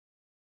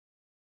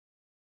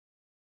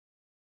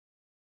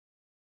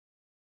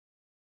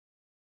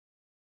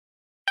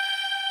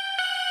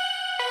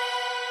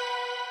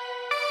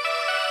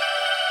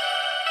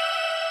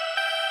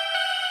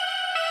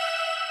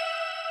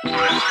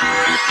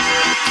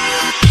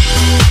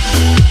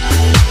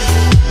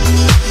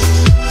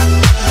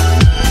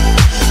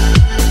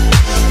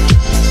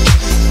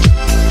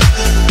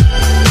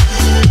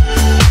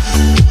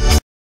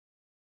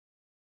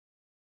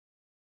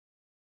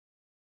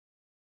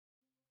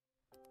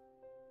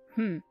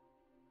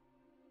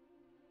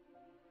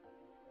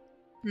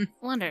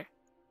Wonder.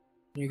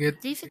 You good?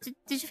 Did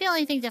you feel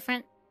anything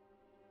different?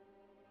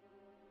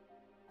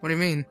 What do you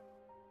mean?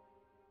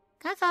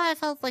 I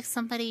felt like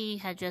somebody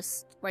had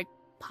just, like,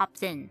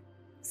 popped in.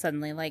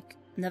 Suddenly, like,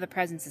 another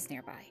presence is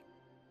nearby.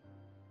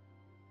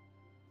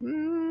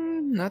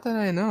 Not that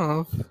I know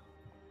of.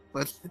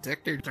 But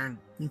detectors aren't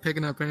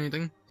picking up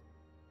anything.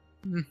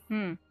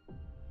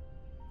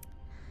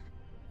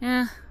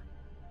 Yeah.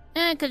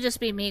 It could just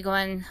be me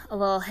going a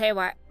little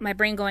haywire. My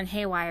brain going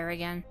haywire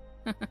again.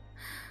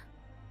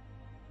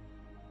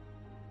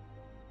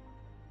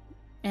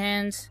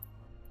 And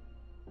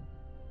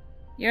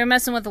you were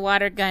messing with the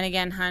water gun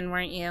again, hun,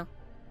 weren't you?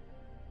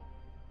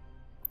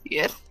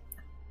 Yes.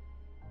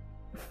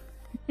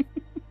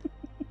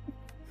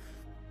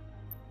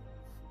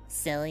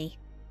 Silly.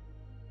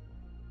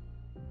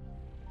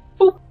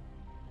 Boop.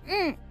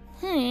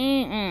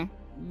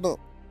 Boop.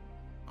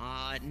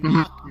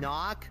 Knock,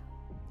 knock.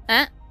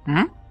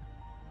 Hmm?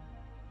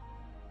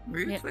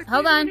 Yeah,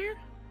 hold on.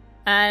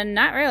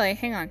 Not really.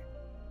 Hang on.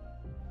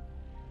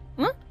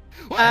 What?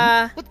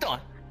 What the?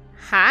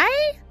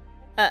 Hi?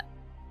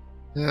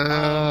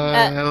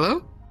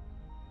 Hello?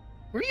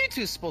 Where are you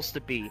two supposed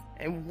to be?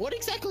 And what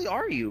exactly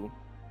are you?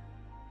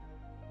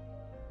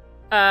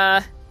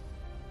 I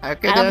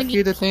could ask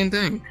you the same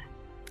thing.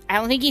 I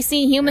don't think he's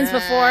seen humans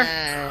before.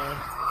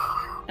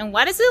 And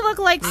why does he look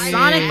like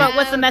Sonic but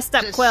with a messed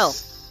up quill?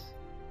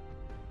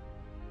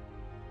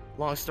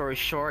 Long story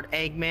short,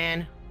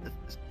 Eggman,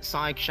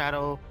 Sonic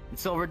Shadow,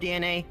 Silver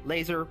DNA,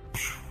 Laser.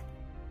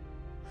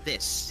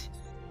 This.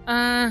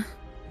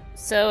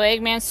 So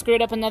Eggman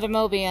screwed up another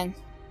Mobian.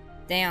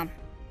 Damn.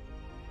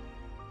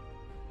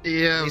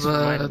 Yeah, These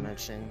are my but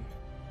dimension.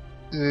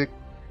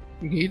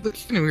 he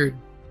looks kinda weird.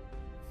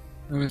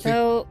 Honestly.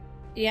 So,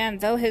 yeah,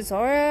 and though his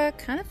aura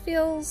kind of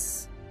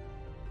feels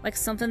like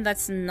something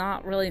that's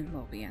not really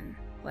Mobian.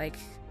 Like,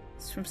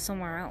 it's from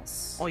somewhere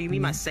else. Oh, you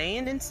mean my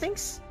Saiyan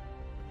instincts?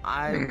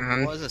 I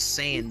was a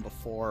Saiyan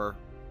before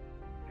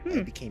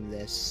I became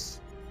this.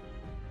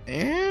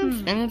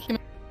 And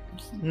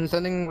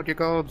something what you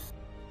call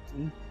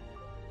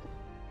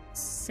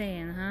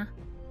Saiyan, huh?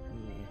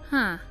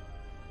 Huh.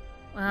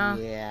 Well,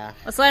 yeah.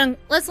 let's let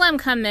him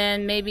come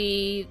in.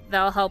 Maybe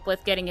that'll help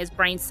with getting his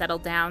brain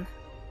settled down.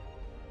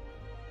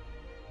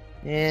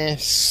 Yeah,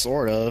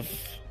 sort of.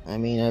 I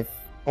mean, I've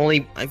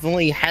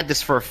only had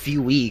this for a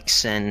few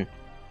weeks, and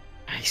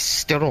I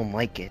still don't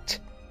like it.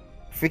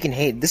 Freaking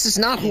hate it. This is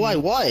not who I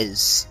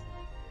was.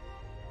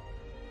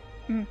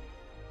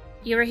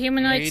 You were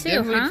humanoid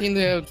too,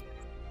 huh?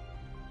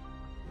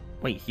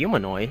 Wait,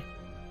 humanoid?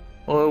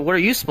 Well, what are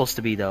you supposed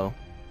to be, though?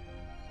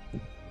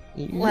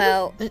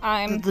 Well,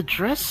 The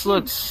dress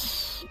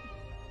looks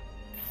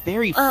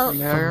very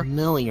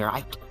familiar.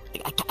 I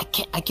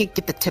can't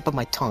get the tip of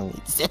my tongue.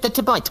 It's at the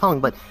tip of my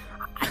tongue, but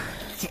I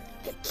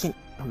can't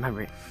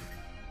remember it.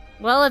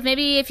 Well,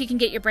 if you can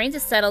get your brain to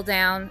settle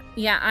down.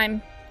 Yeah,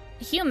 I'm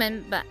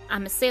human, but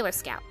I'm a Sailor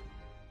Scout.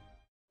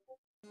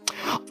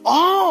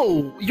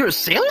 Oh, you're a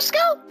Sailor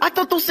Scout? I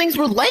thought those things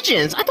were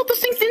legends. I thought those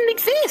things didn't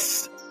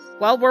exist.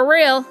 Well, we're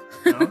real.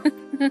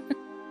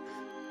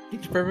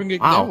 It's a perfect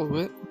example of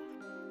it.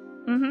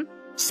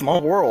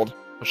 Small world.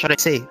 Or should I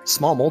say,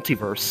 small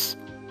multiverse.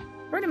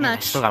 Pretty Man, I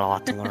much. still got a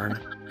lot to learn.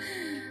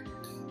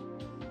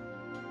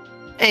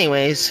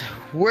 Anyways,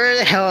 where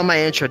the hell are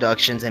my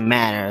introductions and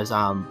manners?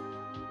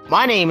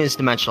 My name is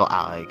Dimensional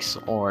Alex,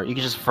 or you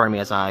can just refer to me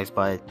as Alex,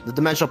 but the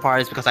dimensional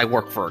part is because I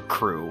work for a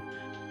crew.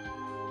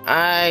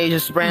 I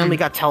just randomly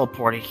got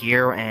teleported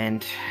here,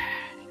 and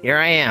here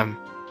I am.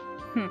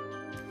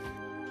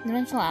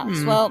 Dimensional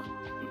Alex. Well,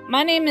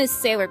 my name is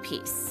Sailor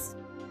Peace.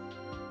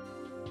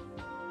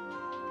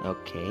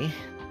 Okay.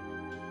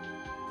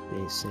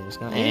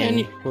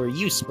 And who are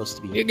you supposed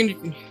to be? You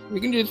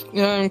can just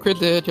Chris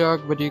the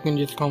Hedgehog, but you can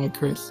just call me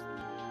Chris.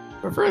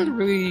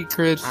 Preferably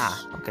Chris.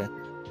 Okay.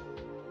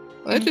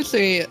 Let's just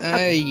say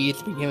I used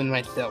to be human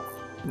myself,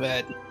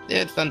 but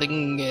that's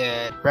something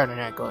rather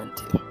not go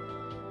into.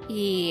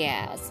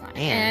 Yeah, that's fine.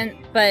 Man.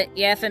 But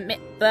if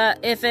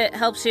it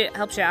helps you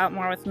out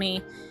more with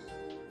me,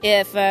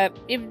 if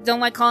you don't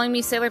like calling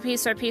me Sailor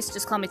Peace or Peace,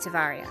 just call me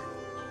Tavaria.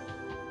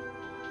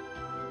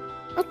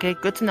 Okay,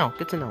 good to know.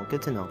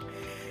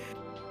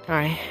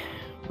 Alright,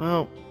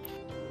 well,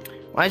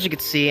 as you can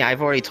see,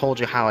 I've already told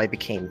you how I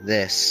became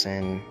this,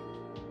 and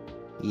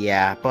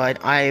yeah,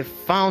 but I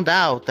found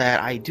out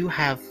that I do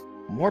have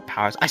more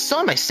powers. I still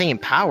have my same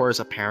powers,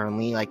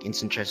 apparently, like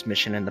instant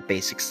transmission and the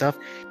basic stuff,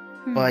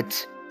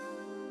 but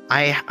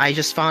I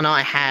just found out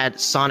I had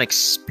Sonic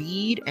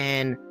Speed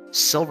and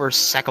Silver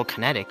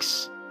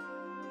Psychokinetics.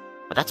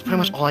 But that's pretty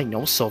much all I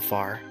know so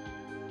far.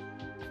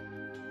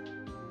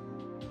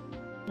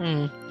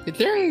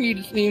 Considering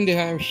you seem to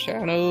have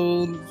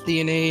Shadow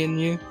DNA in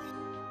you,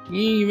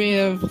 He may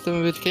have some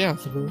of its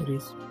chaos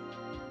abilities.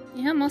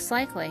 Yeah, most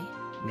likely.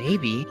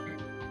 Maybe.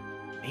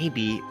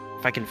 Maybe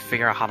if I can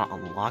figure out how to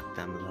unlock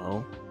them,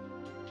 though.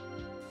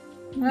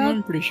 Well,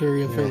 I'm pretty sure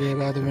you'll figure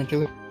it out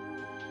eventually.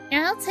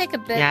 yeah, it'll take a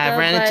bit. Yeah, though, I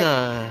ran but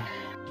into.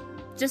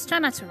 just try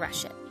not to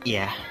rush it.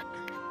 Yeah.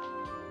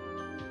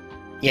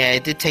 Yeah,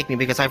 it did take me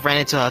because I've ran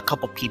into a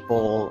couple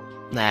people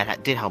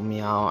that did help me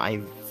out.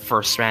 I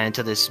first ran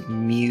into this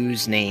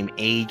muse named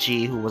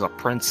AG who was a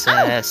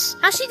princess. Oh,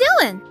 how's she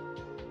doing?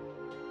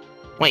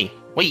 Wait,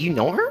 you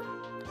know her?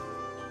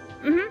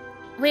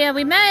 Mm-hmm. Well,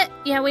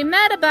 yeah, we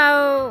met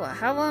about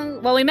how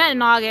long? Well, we met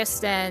in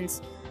August, and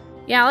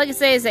yeah, all I can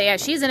say is that yeah,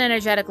 she's an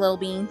energetic little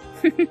bean.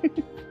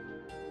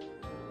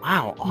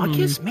 Wow,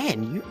 August,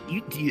 man,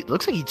 you it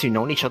looks like you two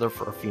known each other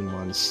for a few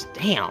months.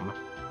 Damn.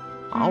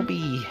 I'll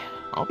be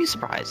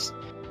surprised.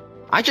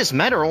 I just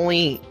met her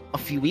only a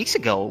few weeks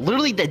ago,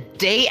 literally the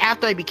day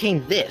after I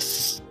became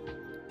this.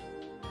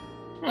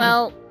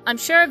 Well, I'm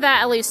sure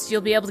that at least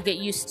you'll be able to get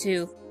used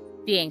to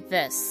being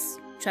this.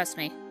 Trust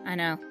me, I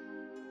know.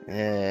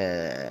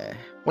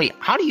 Wait,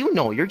 how do you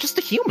know? You're just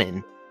a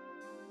human.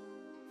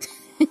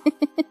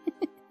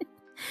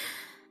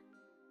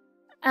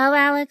 Oh,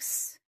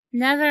 Alex,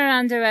 never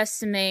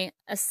underestimate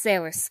a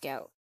Sailor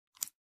Scout.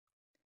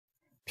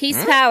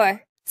 Peace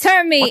power.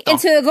 Turn me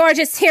into the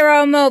gorgeous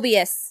hero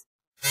Mobius.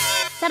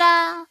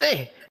 Ta-da!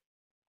 Hey.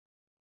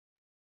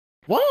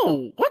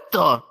 Whoa, what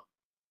the?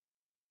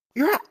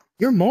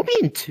 You're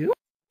Mobian too?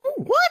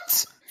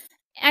 What?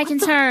 I can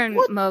turn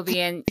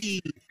Mobian.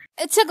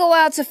 It took a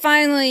while to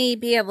finally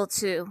be able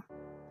to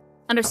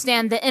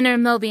understand the inner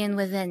Mobian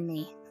within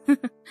me.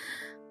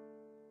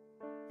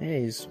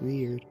 Hey, it's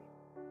weird.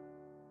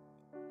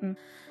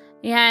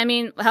 Yeah, I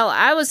mean, hell,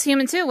 I was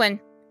human too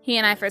when he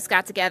and I first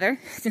got together.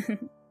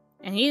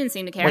 And he didn't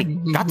seem to care.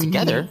 Wait, got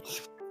together?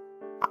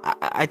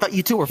 I thought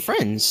you two were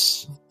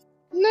friends.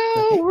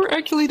 No, we're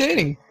actually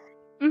dating.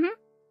 Mm-hmm.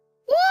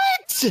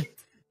 What?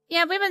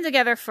 Yeah, we've been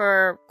together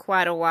for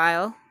quite a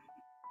while.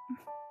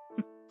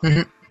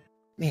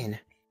 Man,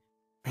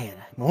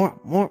 more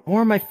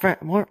of my friend,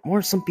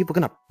 more some people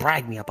gonna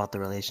brag me about the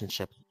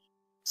relationship.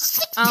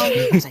 16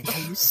 years, I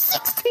tell you,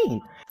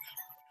 16.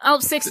 Oh,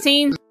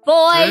 16?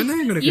 Boy,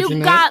 you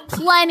get got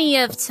plenty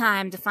of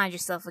time to find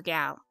yourself a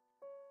gal.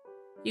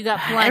 You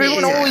got plenty.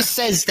 Everyone always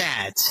says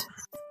that.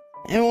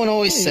 Everyone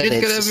always says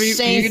it.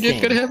 You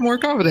just gotta have more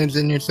confidence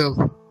in yourself.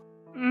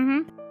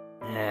 Mm-hmm.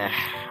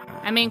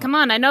 I mean, come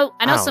on. I know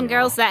some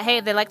girls that,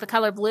 hey, they like the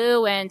color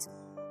blue and,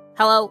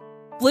 hello,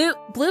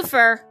 blue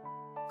fur,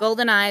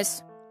 golden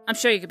eyes. I'm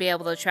sure you could be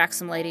able to attract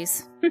some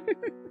ladies.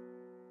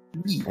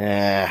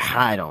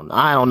 I don't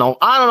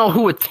know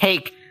who would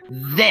take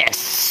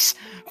this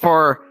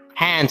for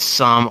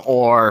handsome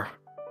or,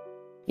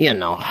 you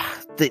know,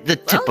 the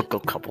typical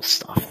couple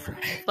stuff.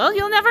 Well,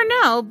 you'll never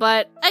know,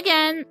 but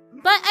again,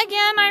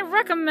 I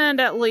recommend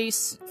at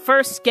least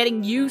first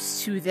getting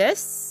used to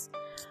this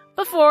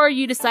before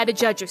you decide to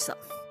judge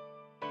yourself.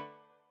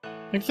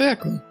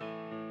 Exactly.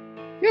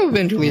 You'll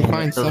eventually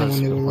find someone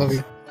who will love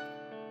you.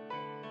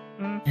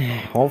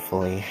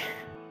 Hopefully.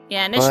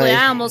 Yeah, initially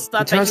I almost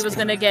thought that he was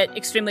going to get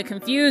extremely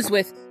confused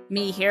with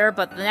me here,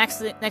 but the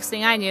next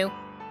thing I knew,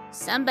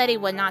 somebody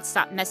would not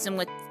stop messing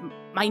with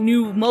my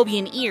new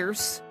Mobian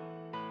ears.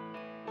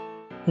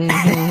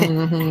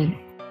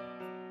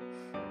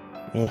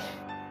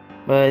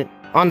 But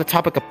on the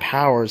topic of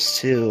powers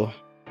too.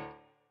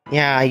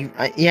 Yeah,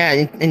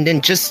 and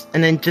then just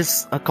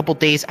a couple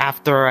days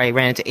after I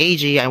ran into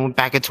AG, I went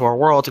back into our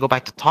world to go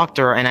back to talk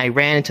to her, and I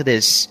ran into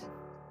this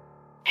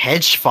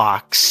hedge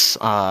fox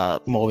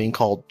Mobian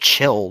called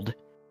Chilled.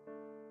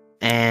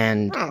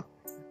 And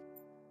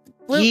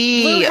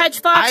blue hedge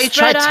fox,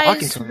 red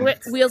eyes,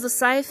 wields a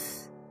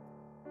scythe.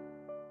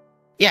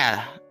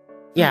 Yeah,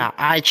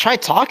 I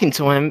tried talking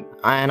to him,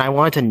 and I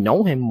wanted to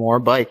know him more,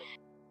 but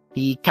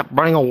he kept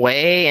running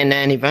away, and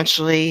then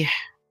eventually,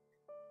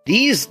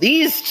 these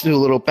two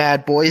little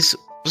bad boys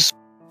just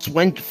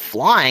went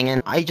flying,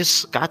 and I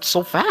just got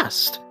so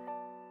fast.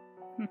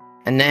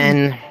 And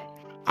then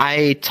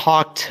I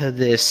talked to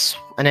this,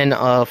 and then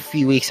a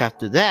few weeks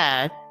after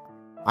that,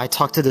 I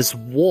talked to this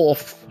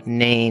wolf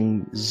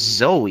named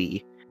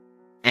Zoe,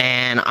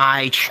 and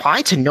I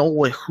tried to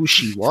know who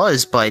she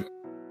was, but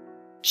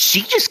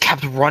she just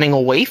kept running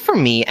away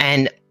from me,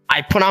 and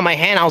I put out my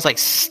hand, I was like,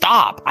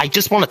 stop, I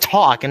just want to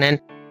talk, and then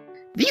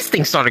these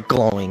things started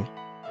glowing.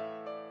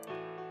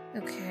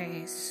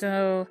 Okay,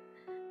 so...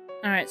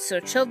 Alright, so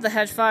Chilled the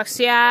Hedge Fox,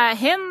 yeah,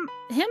 him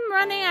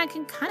running, I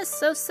can kind of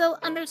so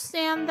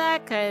understand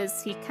that,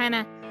 because he kind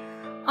of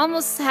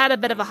almost had a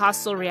bit of a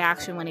hostile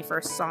reaction when he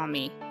first saw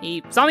me.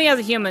 He saw me as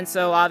a human,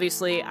 so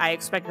obviously I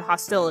expected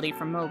hostility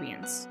from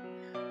Mobians.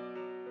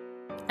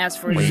 As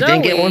for Zoe... You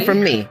didn't get one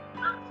from me.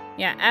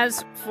 Yeah,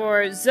 as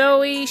for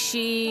Zoe,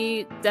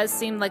 she does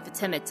seem like the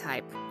timid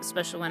type,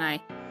 especially when I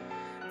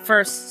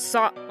first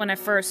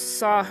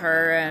saw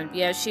her, and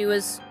yeah, she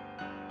was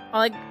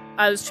like,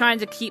 I was trying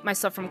to keep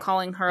myself from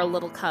calling her a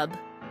little cub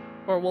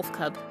or wolf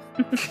cub.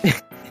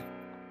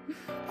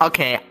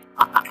 Okay,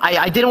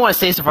 I didn't want to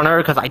say this in front of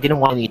her because I didn't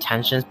want any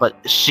tensions, but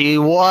she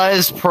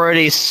was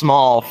pretty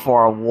small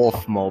for a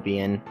wolf,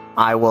 Mobian.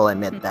 I will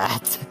admit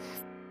that.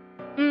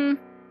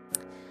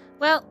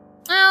 Well,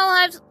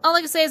 all I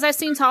can say is I've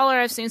seen taller,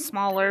 I've seen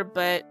smaller,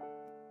 but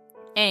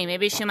hey,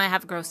 maybe she might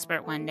have a growth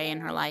spurt one day in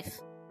her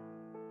life.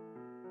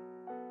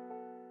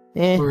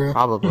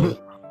 Probably.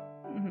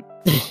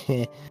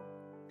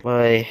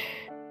 But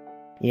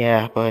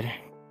yeah, but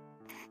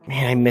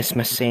man, I miss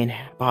my sane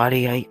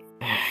body.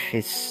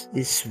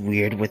 It's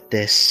weird with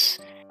this.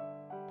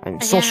 I'm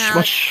Again, so Alex.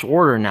 much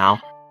shorter now.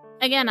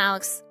 Again,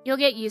 Alex, you'll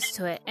get used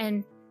to it,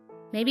 and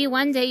maybe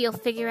one day you'll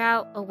figure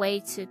out a way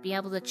to be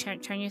able to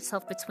turn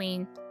yourself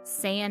between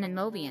Saiyan and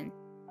Mobian.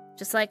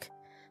 Just like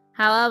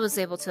how I was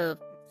able to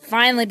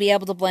finally be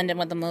able to blend in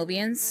with the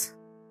Mobians.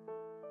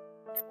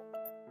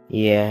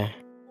 Yeah.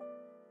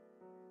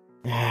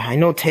 I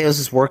know Tails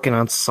is working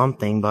on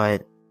something,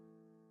 but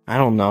I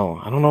don't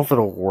know. I don't know if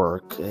it'll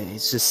work.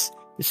 It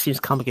seems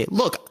complicated.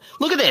 Look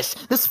at this!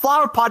 This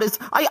flower pot is...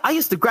 I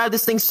used to grab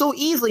this thing so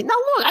easily. Now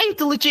look, I have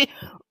to legit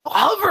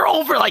hover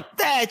over like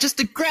that just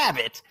to grab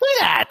it. Look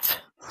at that!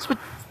 It's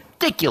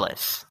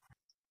ridiculous.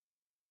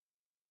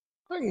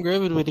 I can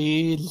grab it with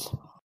ease.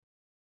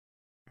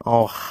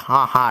 Oh,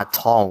 haha,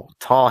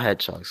 tall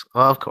hedgehogs.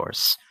 Of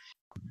course.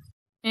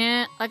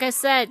 Yeah, like I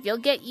said, you'll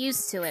get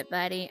used to it,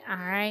 buddy,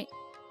 alright?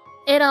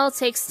 It all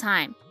takes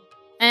time.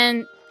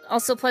 And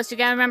also, plus, you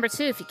gotta remember,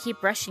 too, if you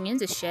keep rushing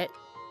into shit,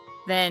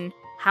 then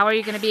how are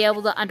you gonna be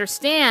able to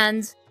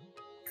understand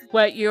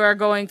what you are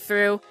going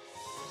through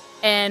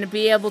and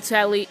be able to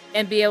at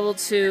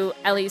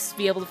least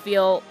be able to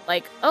feel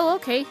like, oh,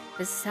 okay,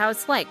 this is how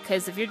it's like.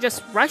 Because if you're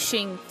just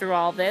rushing through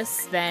all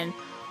this, then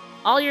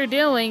all you're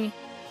doing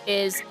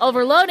is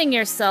overloading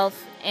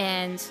yourself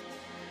and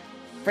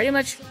pretty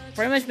much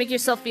make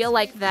yourself feel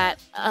like that,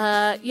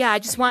 yeah, I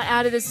just want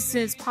out of this as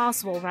soon as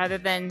possible, rather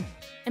than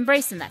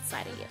embracing that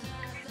side of you.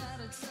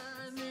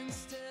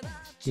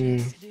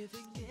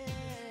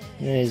 That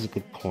is a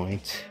good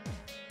point.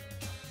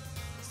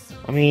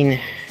 I mean,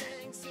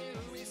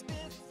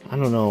 I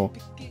don't know.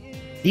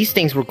 These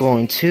things were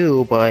glowing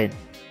too, but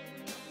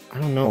I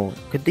don't know.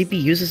 Could they be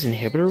used as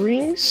inhibitor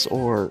rings,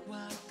 or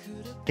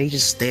they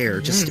just there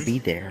just to be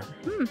there?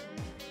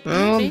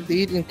 Well,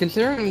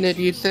 considering that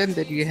you said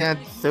that you had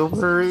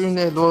silver in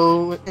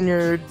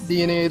your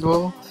DNA as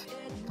well,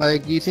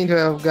 like you seem to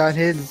have got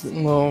his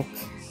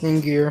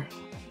in gear,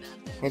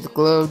 his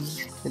gloves,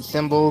 his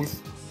symbols,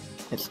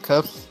 his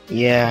cuffs.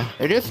 Yeah.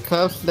 They're just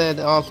cuffs that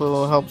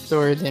also help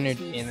store his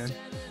energy in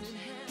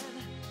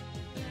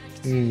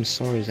them.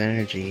 Store his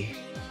energy.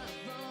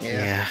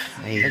 Yeah.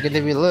 Because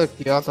if you look,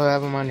 you also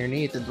have them on your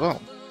knees as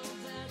well.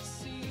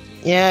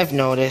 Yeah, I've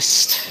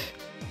noticed.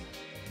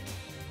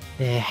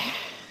 Yeah.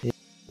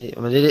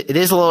 It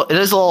is a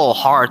little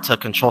hard to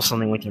control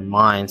something with your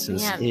mind,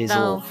 since it is a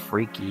little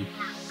freaky.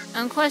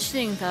 I'm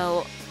questioning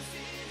though.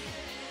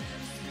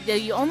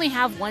 You only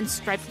have one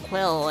striped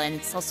quill, and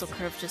it's also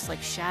curved just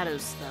like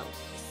Shadow's, though.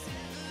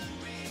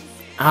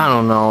 I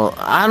don't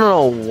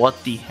know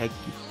what the heck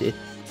you did.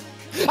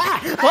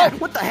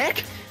 What the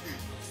heck?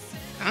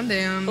 Calm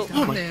down.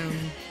 Calm down.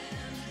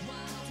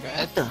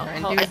 I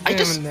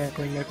just... that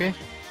thing, okay?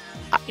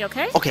 You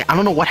okay? Okay, I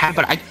don't know what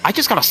happened. I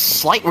just got a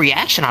slight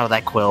reaction out of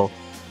that quill.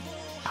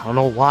 I don't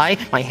know why.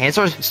 My hands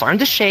are starting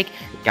to shake.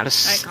 Gotta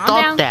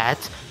stop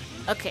that.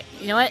 Okay,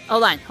 you know what?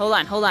 Hold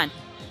on.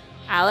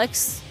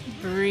 Alex,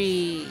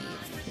 breathe.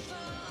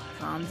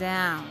 Calm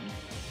down.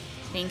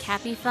 Think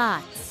happy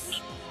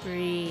thoughts.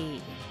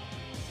 Breathe.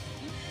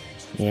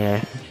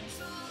 Yeah.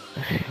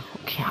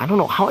 Okay, I don't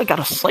know how I got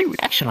a slight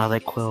reaction out of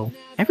that quill.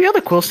 Every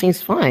other quill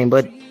seems fine,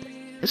 but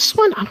this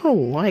one, I don't know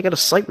why I got a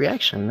slight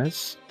reaction.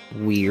 That's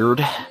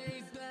weird.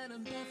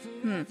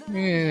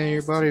 Yeah,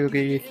 your body will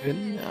get used to it.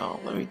 Now,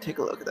 let me take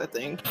a look at that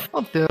thing.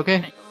 I'll do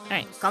okay.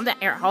 Alright, calm down.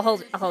 Here, I'll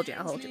hold you,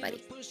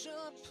 buddy.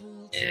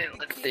 Yeah,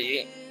 let's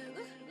see.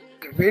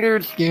 Computer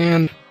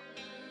scan.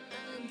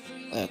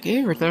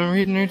 Okay, for some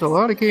reason there's a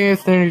lot of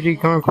chaos energy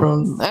coming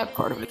from that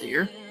part of it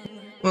here.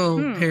 Well,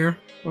 hair,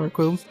 or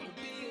quills.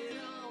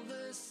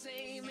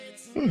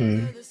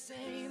 Mainly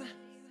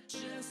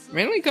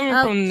coming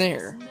from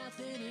there.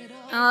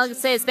 All I can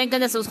say is thank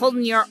goodness it was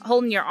holding your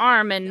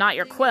arm and not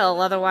your quill,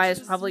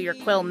 otherwise probably your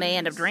quill may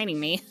end up draining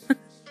me.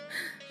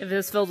 If it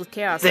was filled with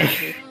chaos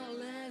energy.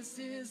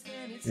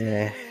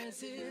 Yeah.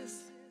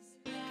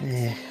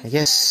 I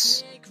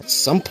guess at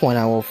some point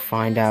I will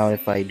find out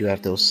if I do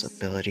have those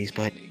abilities,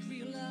 but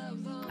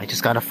I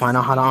just gotta find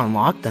out how to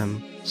unlock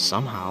them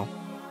somehow.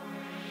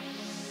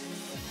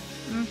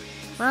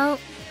 Well,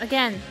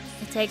 again,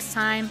 it takes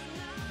time,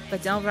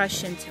 but don't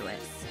rush into it.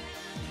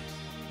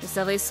 Just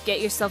at least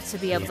get yourself to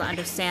be able to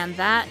understand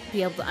that,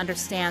 be able to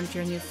understand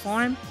your new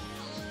form,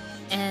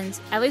 and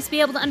at least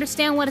be able to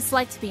understand what it's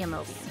like to be a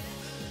Mobian.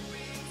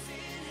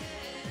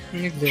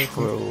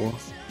 True.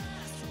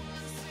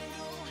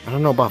 I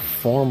don't know about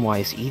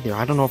form-wise either.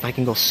 I don't know if I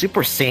can go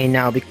Super Saiyan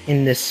now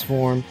in this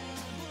form.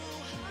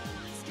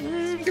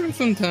 Give it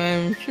some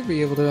time. Should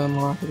be able to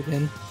unlock it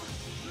again.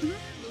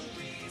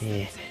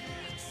 Yeah.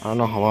 I don't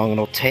know how long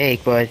it'll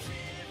take, but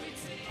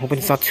I'm hoping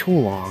it's not too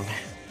long.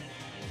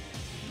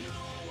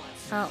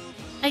 Well,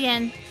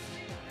 again,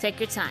 take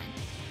your time.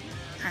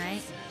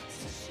 Alright?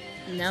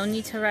 No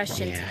need to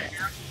rush into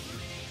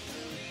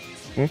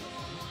it.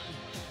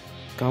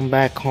 Come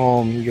back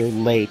home, you're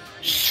late.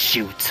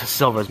 Shoot,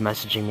 Silver's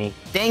messaging me.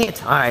 Dang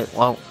it! Alright,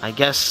 well, I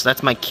guess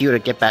that's my cue to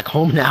get back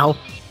home now.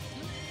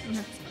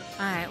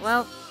 Alright,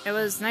 well, it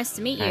was nice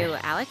to meet you,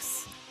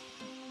 Alex.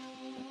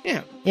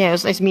 Yeah, it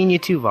was nice meeting you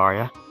too,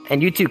 Varya.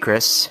 And you too,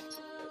 Chris.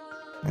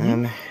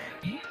 At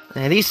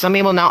least I'm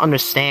able to now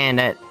understand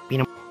that,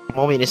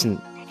 Mobian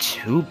isn't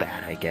too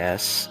bad, I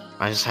guess.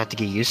 I just have to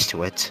get used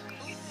to it.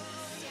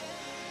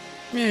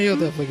 Yeah, you'll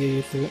definitely get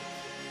used to it.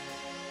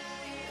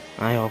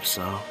 I hope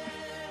so.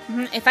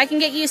 If I can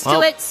get used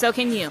to it, so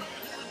can you.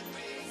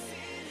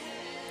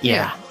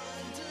 Yeah.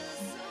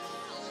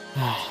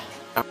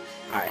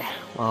 Alright,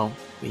 well,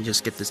 we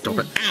just get this door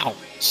open. Ow!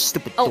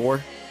 Stupid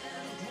door.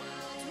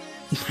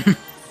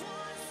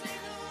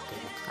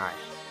 Alright,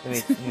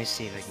 let me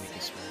see if I can make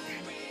this work.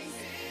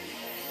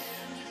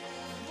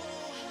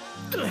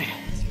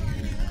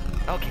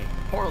 Okay,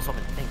 portal's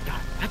open, thank God.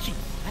 Actually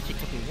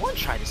took me one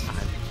try this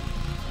time.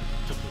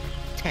 Took me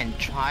 10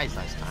 tries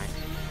last time.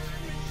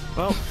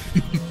 Well,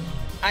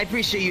 I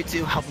appreciate you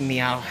two helping me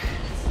out.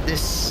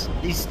 This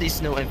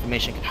new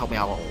information can help me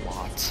out a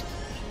lot.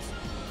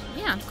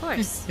 Yeah, of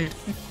course.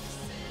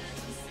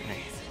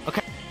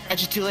 Okay,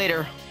 catch you two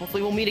later.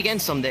 Hopefully we'll meet again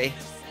someday.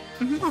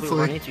 Hopefully we'll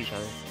run into each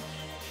other.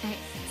 Alright,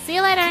 see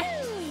you later.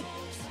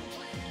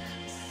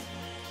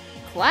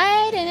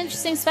 Quite an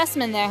interesting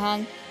specimen there,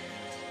 hon.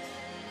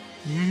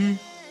 I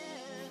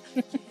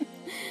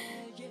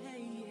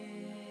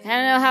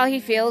don't know how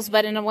he feels,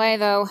 but in a way,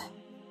 though,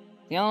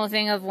 the only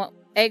thing of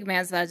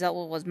Eggman's that I dealt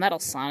with was Metal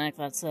Sonic,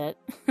 that's it.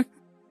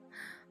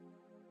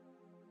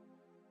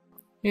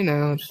 He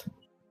knows.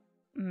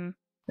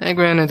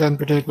 Eggman is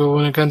unpredictable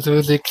when it comes to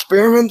his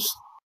experiments.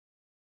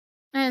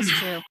 That's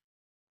true.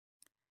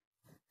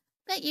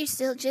 But you're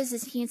still just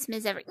as handsome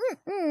as ever.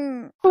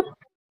 Yeah,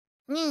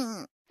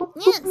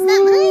 it's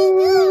not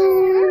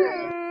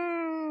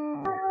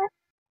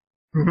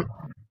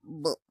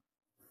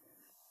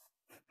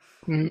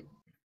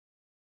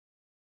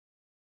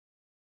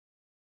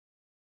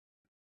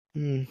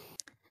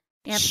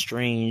Yep.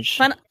 Strange.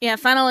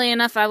 Funnily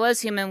enough, I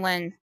was human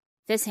when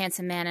this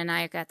handsome man and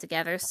I got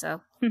together,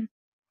 so...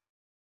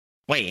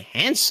 Wait,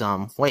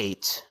 handsome?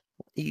 Wait.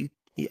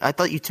 I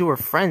thought you two were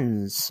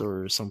friends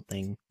or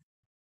something.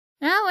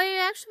 No, we've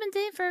actually been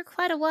dating for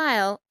quite a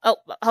while. Oh,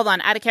 hold on.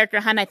 Out of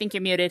character, hun, I think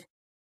you're muted.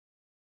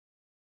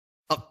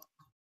 Oh.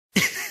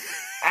 Hey,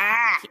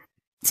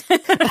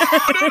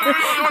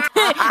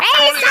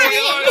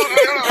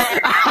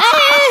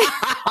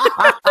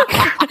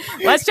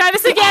 let's try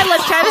this again.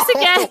 Let's try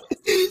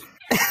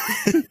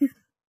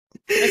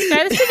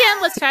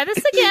this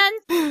again.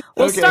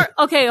 We'll start.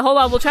 Okay, hold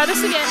on. We'll try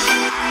this again.